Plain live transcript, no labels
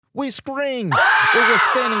We screamed. It was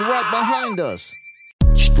standing right behind us.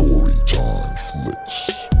 Storytime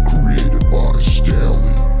Flicks, created by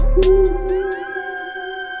Stanley.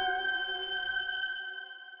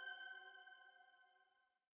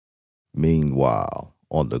 Meanwhile,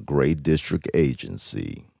 on the Gray District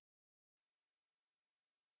Agency,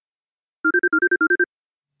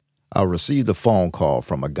 I received a phone call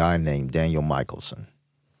from a guy named Daniel Michelson,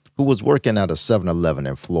 who was working at a 7-Eleven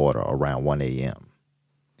in Florida around 1 a.m.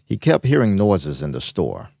 He kept hearing noises in the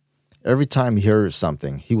store. Every time he heard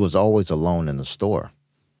something, he was always alone in the store.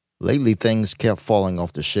 Lately, things kept falling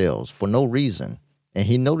off the shelves for no reason, and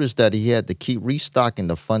he noticed that he had to keep restocking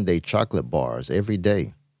the Funday chocolate bars every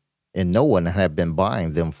day, and no one had been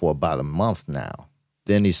buying them for about a month now.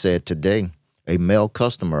 Then he said today, a male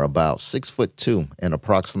customer about 6'2" and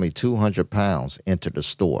approximately 200 pounds entered the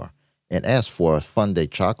store and asked for a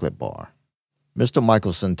Funday chocolate bar. Mr.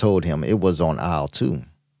 Michelson told him it was on aisle 2.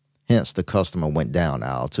 Hence, the customer went down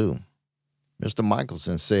aisle 2. Mr.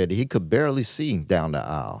 Michelson said he could barely see down the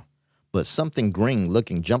aisle, but something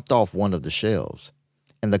green-looking jumped off one of the shelves,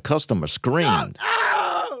 and the customer screamed.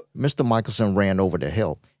 Mr. Michelson ran over to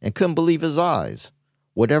help and couldn't believe his eyes.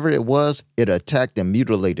 Whatever it was, it attacked and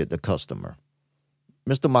mutilated the customer.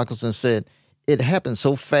 Mr. Michelson said it happened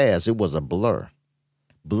so fast it was a blur.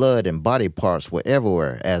 Blood and body parts were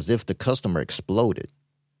everywhere as if the customer exploded,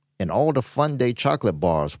 and all the Funday chocolate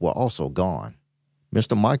bars were also gone.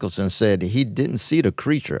 Mr. Michelson said he didn't see the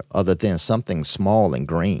creature other than something small and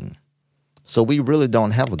green, so we really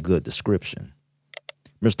don't have a good description.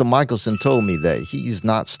 Mr. Michelson told me that he's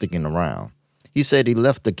not sticking around. He said he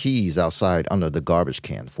left the keys outside under the garbage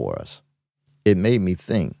can for us. It made me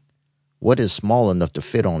think, what is small enough to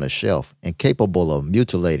fit on a shelf and capable of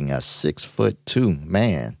mutilating a 6'2"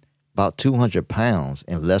 man, about 200 pounds,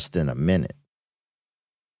 in less than a minute?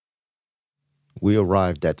 We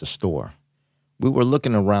arrived at the store. We were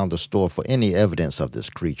looking around the store for any evidence of this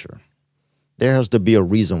creature. There has to be a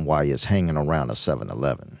reason why it's hanging around a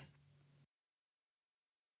 7-Eleven.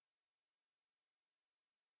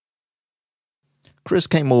 Chris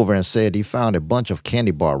came over and said he found a bunch of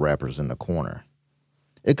candy bar wrappers in the corner.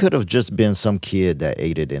 It could have just been some kid that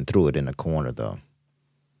ate it and threw it in the corner, though.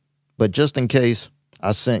 But just in case,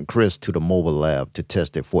 I sent Chris to the mobile lab to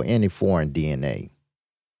test it for any foreign DNA.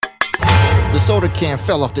 The soda can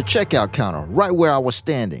fell off the checkout counter right where I was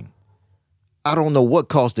standing. I don't know what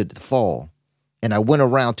caused it to fall, and I went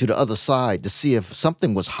around to the other side to see if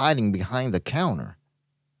something was hiding behind the counter.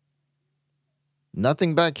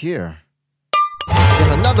 Nothing back here.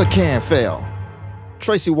 Then another can fell.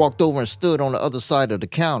 Tracy walked over and stood on the other side of the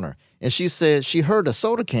counter, and she said she heard a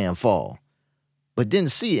soda can fall, but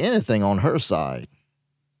didn't see anything on her side.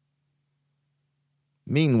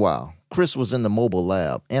 Meanwhile, Chris was in the mobile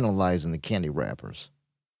lab analyzing the candy wrappers.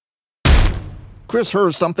 Chris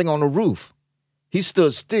heard something on the roof. He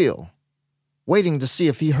stood still, waiting to see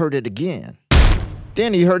if he heard it again.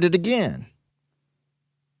 Then he heard it again.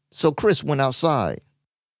 So Chris went outside.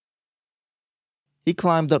 He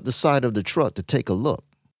climbed up the side of the truck to take a look.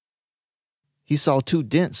 He saw 2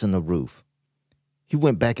 dents in the roof. He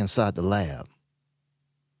went back inside the lab.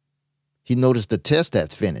 He noticed the test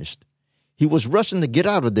had finished. He was rushing to get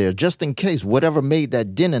out of there just in case whatever made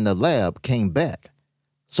that dent in the lab came back.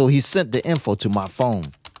 So he sent the info to my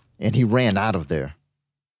phone, and he ran out of there.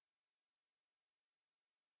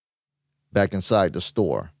 Back inside the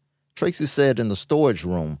store, Tracy said in the storage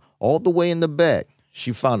room, all the way in the back,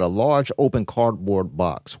 she found a large open cardboard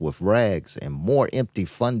box with rags and more empty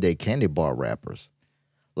Funday candy bar wrappers,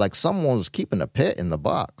 like someone was keeping a pet in the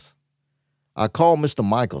box. I called Mr.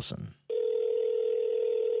 Michelson.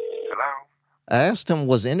 Hello? I asked him,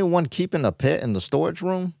 was anyone keeping a pet in the storage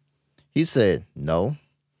room? He said, no.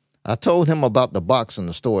 I told him about the box in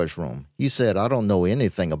the storage room. He said, I don't know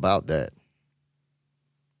anything about that.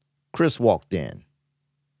 Chris walked in.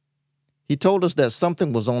 He told us that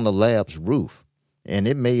something was on the lab's roof, and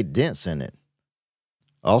it made dents in it.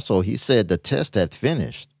 Also, he said the test had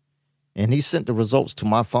finished, and he sent the results to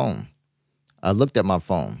my phone. I looked at my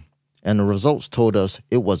phone, and the results told us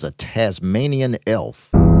it was a Tasmanian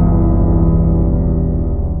elf.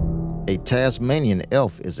 A Tasmanian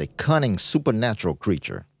elf is a cunning supernatural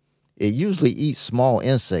creature. It usually eats small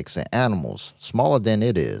insects and animals, smaller than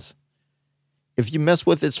it is. If you mess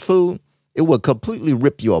with its food, it will completely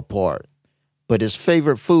rip you apart. But its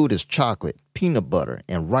favorite food is chocolate, peanut butter,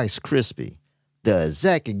 and Rice Krispie, the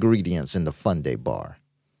exact ingredients in the Funday bar.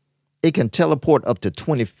 It can teleport up to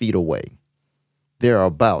 20 feet away. They are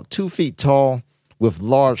about 2 feet tall with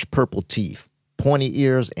large purple teeth, pointy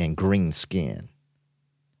ears, and green skin.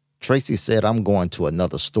 Tracy said I'm going to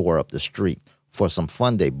another store up the street for some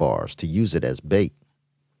Funday bars to use it as bait.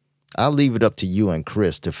 I'll leave it up to you and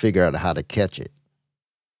Chris to figure out how to catch it.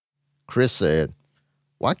 Chris said,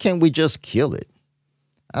 why can't we just kill it?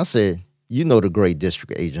 I said, you know the Gray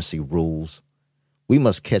District Agency rules. We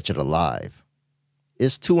must catch it alive.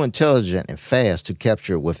 It's too intelligent and fast to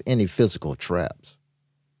capture it with any physical traps.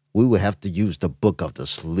 We would have to use the Book of the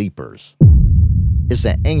Sleepers. It's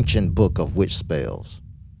an ancient book of witch spells.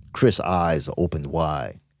 Chris' eyes opened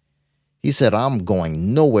wide. He said, I'm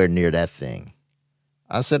going nowhere near that thing.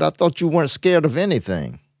 I said, I thought you weren't scared of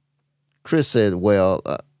anything. Chris said, well,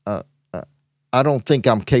 I don't think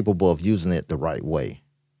I'm capable of using it the right way.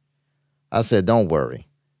 I said, don't worry.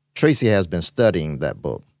 Tracy has been studying that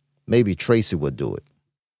book. Maybe Tracy would do it.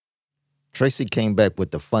 Tracy came back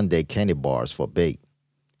with the Funday candy bars for bait.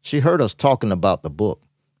 She heard us talking about the book,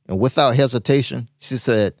 and without hesitation, she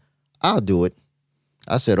said, I'll do it.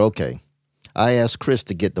 I said, okay. I asked Chris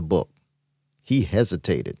to get the book. He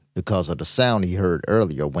hesitated because of the sound he heard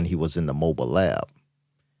earlier when he was in the mobile lab.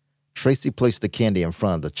 Tracy placed the candy in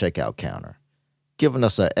front of the checkout counter, giving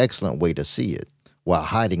us an excellent way to see it while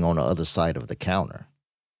hiding on the other side of the counter.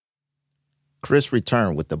 Chris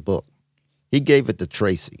returned with the book. He gave it to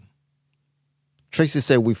Tracy. Tracy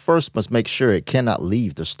said we first must make sure it cannot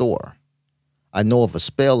leave the store. I know of a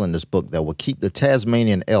spell in this book that will keep the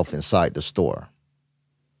Tasmanian elf inside the store.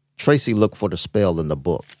 Tracy looked for the spell in the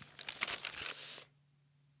book.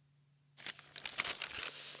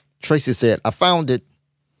 Tracy said, I found it.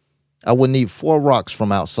 I will need 4 rocks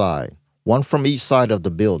from outside, 1 from each side of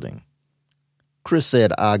the building. Chris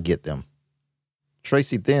said, I'll get them.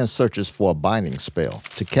 Tracy then searches for a binding spell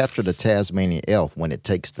to capture the Tasmanian elf when it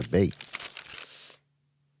takes the bait.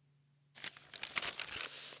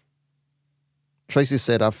 Tracy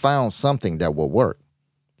said, I found something that will work.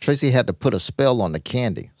 Tracy had to put a spell on the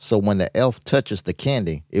candy, so when the elf touches the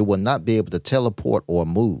candy, it will not be able to teleport or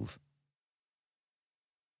move.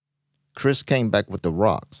 Chris came back with the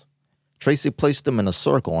rocks. Tracy placed them in a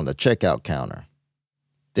circle on the checkout counter.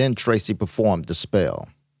 Then Tracy performed the spell.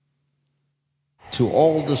 To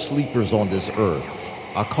all the sleepers on this earth,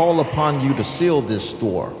 I call upon you to seal this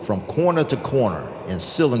store from corner to corner and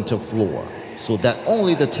ceiling to floor, so that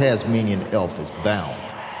only the Tasmanian elf is bound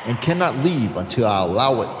and cannot leave until I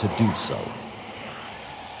allow it to do so.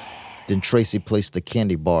 Then Tracy placed the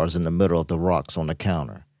candy bars in the middle of the rocks on the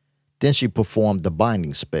counter. Then she performed the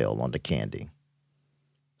binding spell on the candy.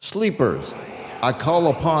 Sleepers, I call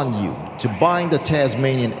upon you to bind the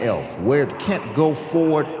Tasmanian elf where it can't go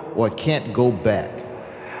forward or it can't go back,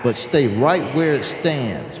 but stay right where it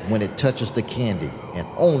stands when it touches the candy and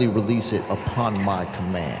only release it upon my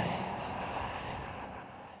command.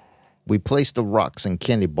 We placed the rocks and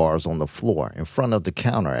candy bars on the floor in front of the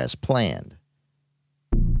counter as planned.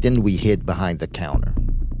 Then we hid behind the counter.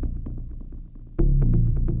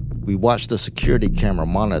 We watched the security camera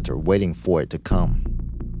monitor waiting for it to come.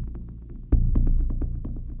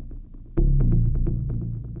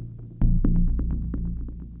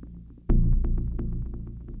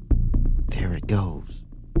 There it goes.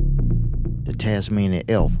 The Tasmanian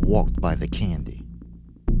elf walked by the candy.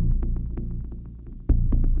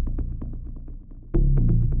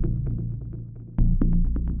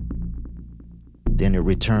 Then it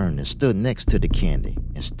returned and stood next to the candy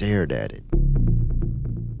and stared at it.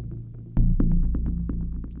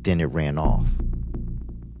 Then it ran off.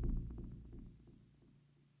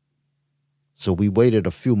 So we waited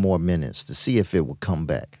a few more minutes to see if it would come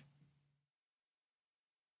back.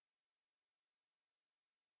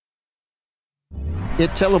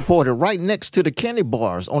 It teleported right next to the candy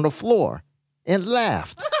bars on the floor and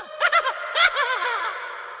laughed.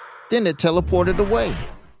 Then it teleported away.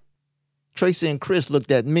 Tracy and Chris looked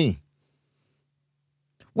at me.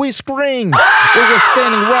 We screamed. It was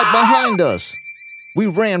standing right behind us. We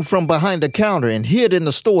ran from behind the counter and hid in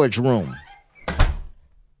the storage room.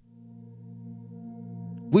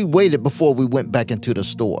 We waited before we went back into the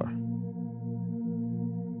store.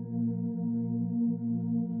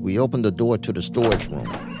 We opened the door to the storage room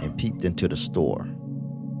and peeped into the store.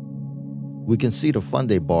 We can see the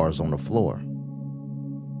Funday bars on the floor.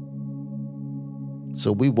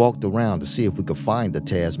 So we walked around to see if we could find the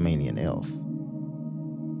Tasmanian elf.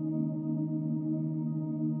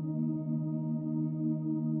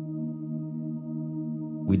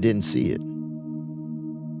 We didn't see it.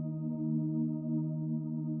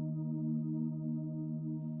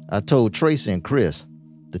 I told Tracy and Chris,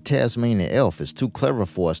 the Tasmanian elf is too clever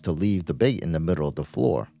for us to leave the bait in the middle of the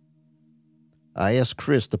floor. I asked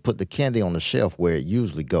Chris to put the candy on the shelf where it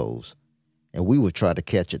usually goes, and we would try to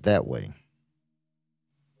catch it that way.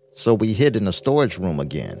 So we hid in the storage room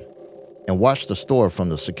again. and watched the store from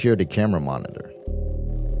the security camera monitor.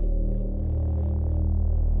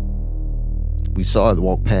 We saw it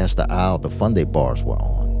walk past the aisle the Funday bars were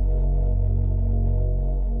on.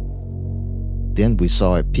 Then we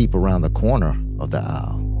saw it peep around the corner of the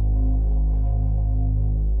aisle.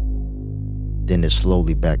 Then it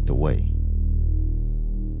slowly backed away.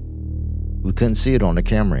 We couldn't see it on the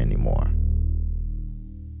camera anymore.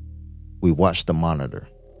 We watched the monitor.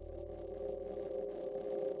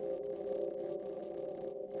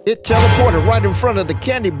 It teleported right in front of the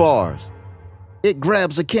candy bars. It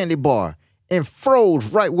grabs a candy bar and froze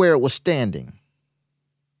right where it was standing.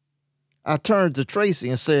 I turned to Tracy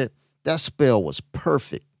and said, "That spell was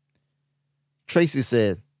perfect." Tracy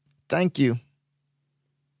said, "Thank you."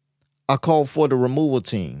 I called for the removal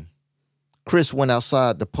team. Chris went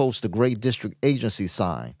outside to post the Gray District Agency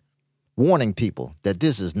sign, warning people that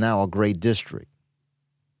this is now a gray district.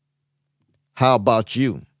 How about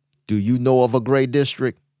you? Do you know of a gray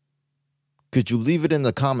district? Could you leave it in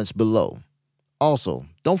the comments below? Also,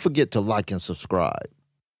 don't forget to like and subscribe.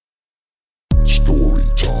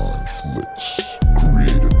 Storytime Flicks.